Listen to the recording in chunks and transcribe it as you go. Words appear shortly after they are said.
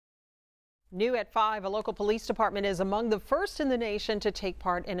New at 5, a local police department is among the first in the nation to take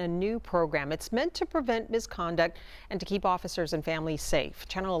part in a new program. It's meant to prevent misconduct and to keep officers and families safe.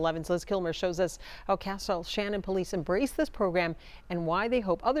 Channel 11's Liz Kilmer shows us how Castle Shannon police embrace this program and why they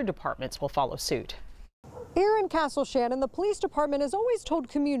hope other departments will follow suit. Here in Castle Shannon, the police department has always told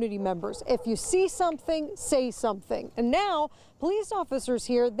community members, if you see something, say something. And now, police officers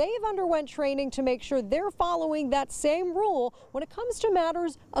here, they've underwent training to make sure they're following that same rule when it comes to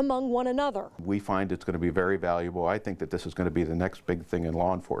matters among one another. We find it's going to be very valuable. I think that this is going to be the next big thing in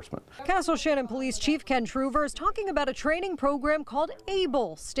law enforcement. Castle Shannon Police Chief Ken Truver is talking about a training program called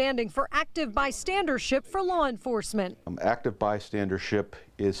ABLE, standing for Active Bystandership for Law Enforcement. Active bystandership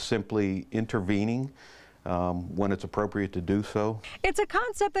is simply intervening when it's appropriate to do so. It's a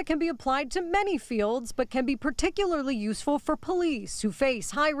concept that can be applied to many fields, but can be particularly useful for police who face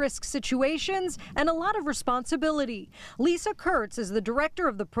high-risk situations and a lot of responsibility. Lisa Kurtz is the director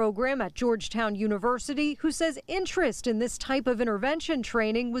of the program at Georgetown University, who says interest in this type of intervention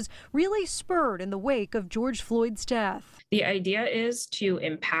training was really spurred in the wake of George Floyd's death. The idea is to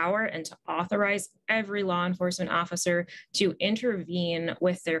empower and to authorize every law enforcement officer to intervene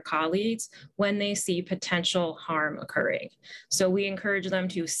with their colleagues when they see potential harm occurring. So we encourage them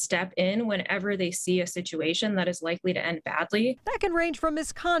to step in whenever they see a situation that is likely to end badly. That can range from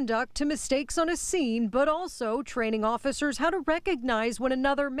misconduct to mistakes on a scene, but also training officers how to recognize when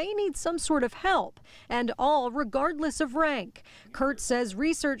another may need some sort of help, and all regardless of rank. Kurt says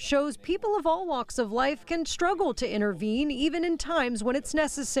research shows people of all walks of life can struggle to intervene even in times when it's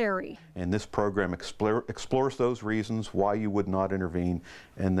necessary. And this program explores those reasons why you would not intervene,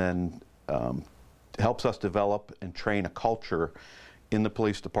 and then helps us develop and train a culture in the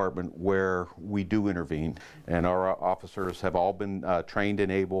police department where we do intervene. And our officers have all been trained in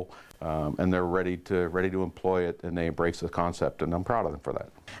ABLE, and they're ready to employ it, and they embrace the concept, and I'm proud of them for that.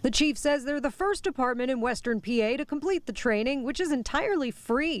 The chief says they're the first department in Western PA to complete the training, which is entirely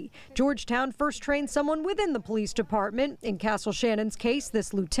free. Georgetown first trained someone within the police department, in Castle Shannon's case,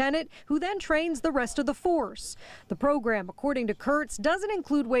 this lieutenant, who then trains the rest of the force. The program, according to Kurtz, doesn't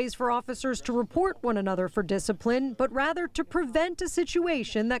include ways for officers to report one another for discipline, but rather to prevent a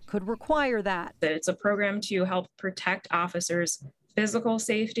situation that could require that. It's a program to help protect officers' physical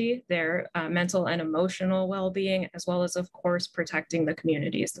safety, their mental and emotional well-being, as well as, of course, protecting the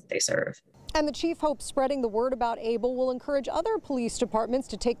communities that they serve. And the chief hopes spreading the word about ABLE will encourage other police departments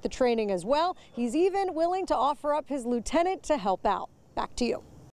to take the training as well. He's even willing to offer up his lieutenant to help out. Back to you.